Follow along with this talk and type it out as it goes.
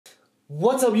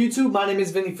What's up, YouTube? My name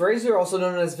is Vinny Fraser, also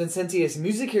known as Vincentius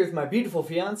Music, here with my beautiful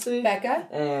fiance, Becca.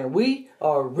 And we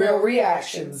are Real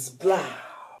Reactions. Blah.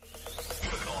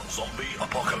 Click on Zombie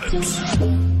Apocalypse.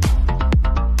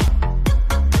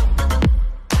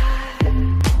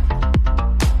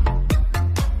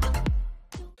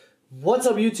 What's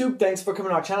up, YouTube? Thanks for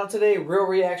coming to our channel today. Real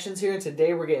Reactions here, and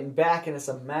today we're getting back into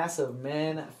some massive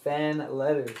man fan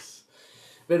letters.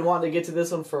 Been wanting to get to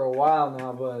this one for a while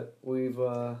now, but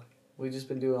we've just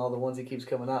been doing all the ones he keeps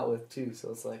coming out with too,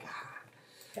 so it's like,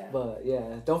 Yeah. But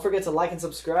yeah, don't forget to like and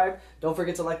subscribe. Don't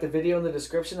forget to like the video in the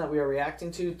description that we are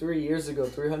reacting to 3 years ago,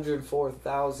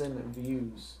 304,000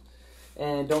 views.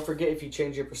 And don't forget, if you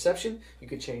change your perception, you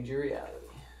could change your reality.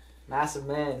 Massive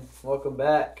man, welcome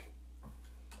back.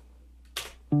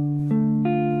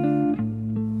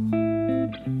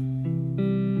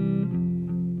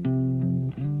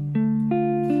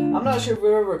 I'm not sure if we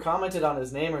ever commented on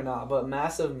his name or not, but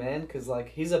Massive Man, because, like,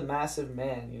 he's a massive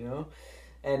man, you know?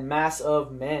 And mass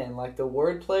of man, like, the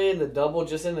wordplay and the double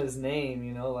just in his name,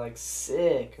 you know? Like,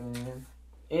 sick, man.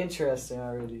 Interesting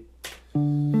already.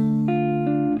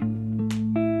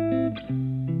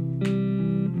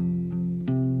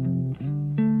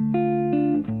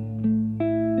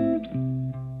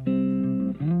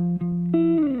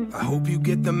 I hope you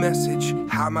get the message.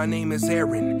 Hi, my name is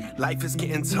Aaron. Life is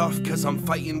getting tough cause I'm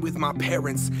fighting with my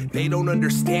parents. They don't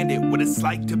understand it, what it's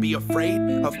like to be afraid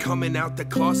of coming out the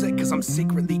closet cause I'm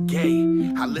secretly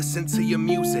gay. I listen to your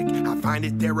music, I find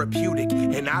it therapeutic,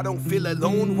 and I don't feel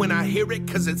alone when I hear it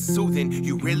cause it's soothing.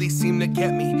 You really seem to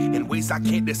get me in ways I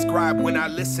can't describe. When I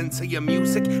listen to your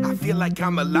music, I feel like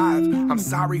I'm alive. I'm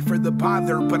sorry for the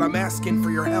bother, but I'm asking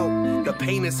for your help. The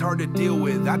pain is hard to deal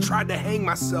with. I tried to hang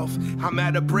myself. I'm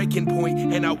at a breaking point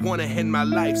and I want to end my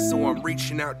life, so I'm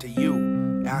reaching out to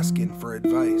you, asking for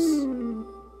advice.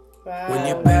 Wow. When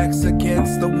your back's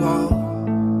against the wall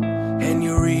and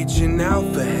you're reaching out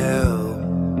for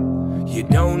help, you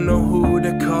don't know who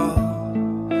to call,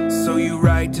 so you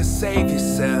write to save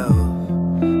yourself.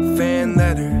 Fan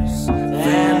letters,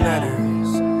 fan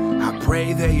letters, I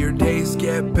pray that your days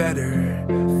get better.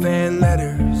 Fan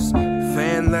letters,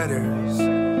 fan letters,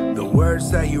 the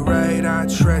words that you write I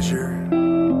treasure.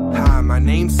 Hi, my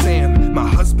name's Sam, my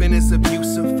husband is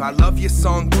abusive. I love your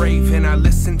song Brave and I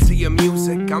listen to your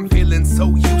music. I'm feeling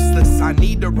so useless, I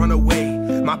need to run away.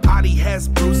 My body has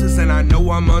bruises and I know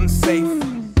I'm unsafe.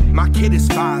 My kid is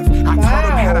 5, I taught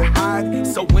him how to hide,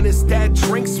 so when his dad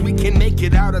drinks we can make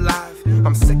it out alive.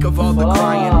 I'm sick of all the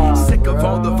crying, sick of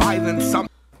all the violence.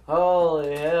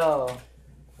 Holy hell.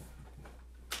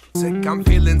 I'm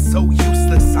feeling so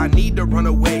useless, I need to run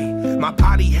away. My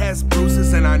body has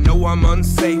bruises and I know I'm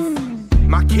unsafe.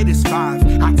 My kid is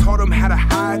 5, I taught him how to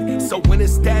hide, so when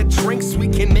his dad drinks we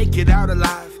can make it out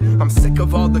alive. I'm sick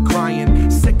of all the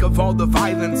crying, sick of all the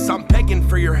violence. I'm begging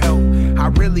for your help, I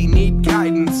really need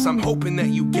guidance. I'm hoping that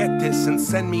you get this and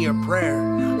send me a prayer,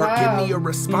 or give me a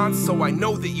response so I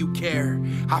know that you care.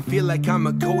 I feel like I'm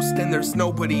a ghost and there's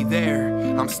nobody there.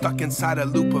 I'm stuck inside a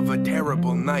loop of a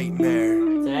terrible nightmare.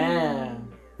 Damn.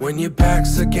 When your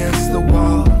back's against the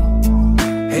wall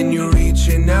and you're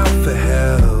reaching out for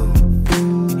help,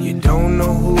 you don't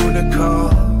know who to call,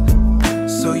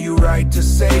 so you write to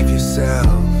save yourself.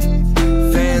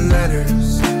 Fan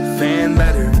letters,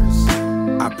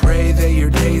 I pray that your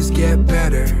days get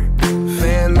better.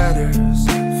 Fan letters,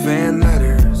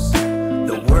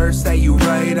 the words that you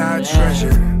write I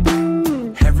treasure.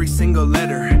 Every single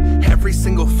letter, every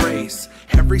single phrase,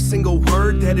 every single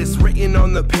word that is written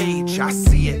on the page. I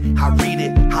see it, I read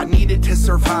it, I need it to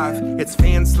survive. It's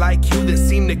fans like you that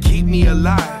seem to keep me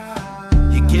alive.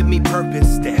 You give me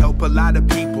purpose to help a lot of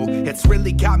people. It's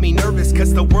really got me nervous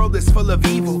cause the world is full of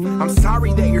evil. I'm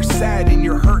sorry that you're sad and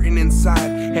you're hurting inside,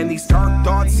 and these dark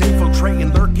thoughts infiltrate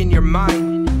and lurk in your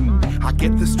mind. I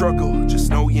get the struggle, just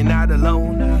know you're not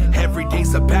alone. Every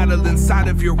day's a battle inside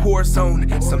of your war zone.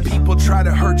 Some people try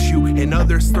to hurt you and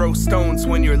others throw stones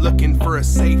when you're looking for a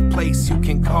safe place you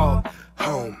can call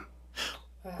home.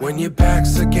 When your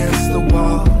back's against the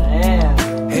wall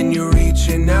and you're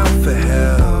reaching out for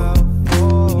help,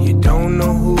 you don't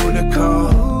know who to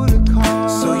call,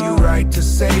 so you write to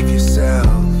save yourself.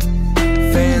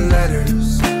 Fan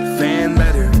letters,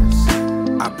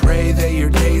 I pray that your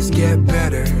days get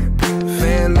better.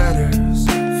 Fan letters,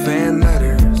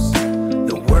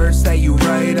 the words that you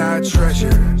write I treasure.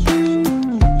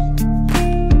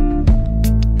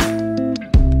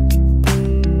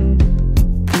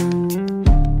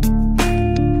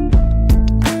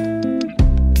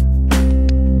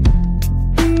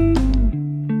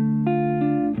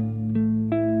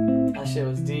 That shit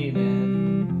was deep,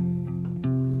 man.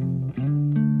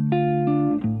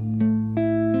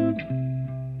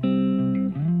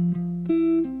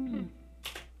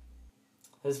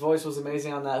 voice was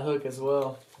amazing on that hook as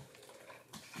well.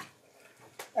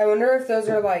 I wonder if those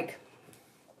are like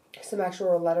some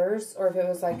actual letters, or if it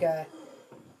was like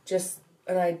just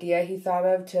an idea he thought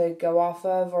of to go off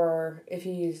of, or if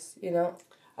he's, you know.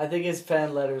 I think his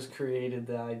fan letters created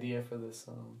the idea for this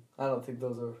song. I don't think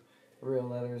those are real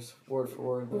letters, word for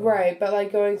word. Though. Right, but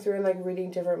like going through and like reading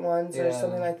different ones or Yeah.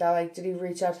 something like that. Like, did he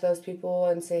reach out to those people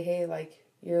and say, hey, like,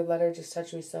 your letter just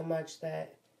touched me so much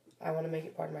that I want to make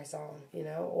it part of my song, you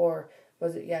know? Or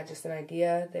was it, just an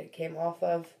idea that came off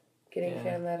of getting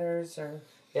fan letters, or...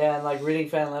 Yeah, and like reading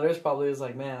fan letters probably is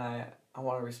like, man, I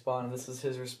want to respond. And this is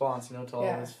his response, you know, to all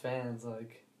of his fans.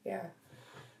 Like, yeah,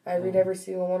 I read every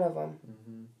single one of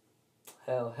them.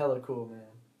 Hella cool, man.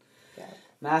 Yeah.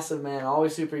 Massive, man.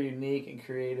 Always super unique and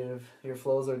creative. Your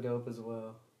flows are dope as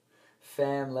well.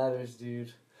 Fan letters,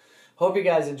 dude. Hope you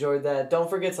guys enjoyed that. Don't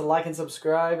forget to like and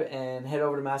subscribe and head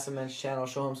over to Massive Men's channel.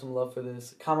 Show him some love for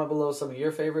this. Comment below some of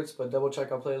your favorites, but double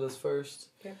check our playlist first.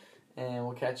 Yeah. And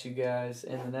we'll catch you guys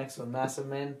in the next one. Massive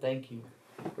Man, thank you.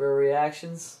 Real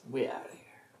reactions, we out.